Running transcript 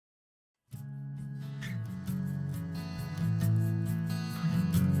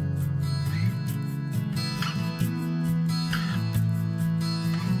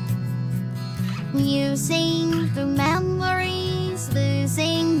Musing through memories,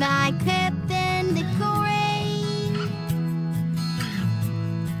 losing my grip in the grave.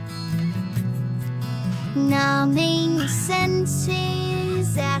 Numbing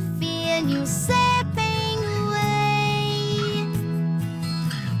senses, I feel you slipping away.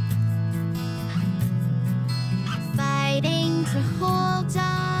 Fighting to hold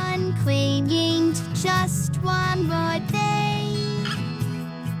on, clinging to just one more day.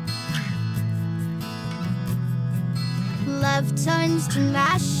 Love turns to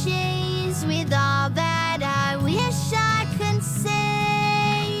ashes with all that I wish I could say.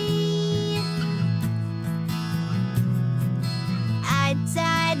 I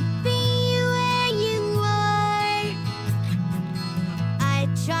died to be where you are. I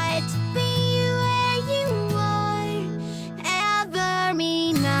tried to be where you are.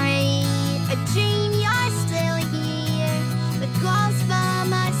 Every night I dream you're still here. The calls from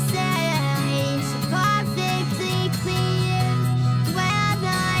my side so perfectly clear. When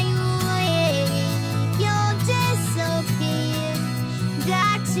I wake, you'll disappear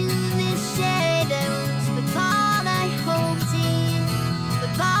back to the shadows. With all I hold dear,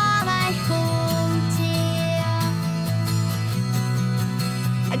 with all I hold dear.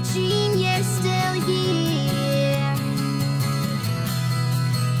 I dream you're still here.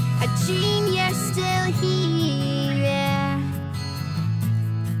 I dream you're still here.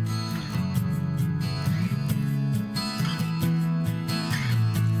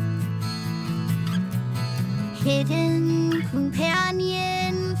 Hidden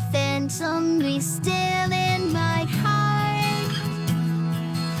companion, phantomly still in my heart.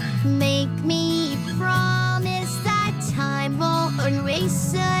 Make me promise that time won't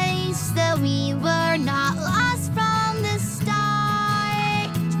erase us.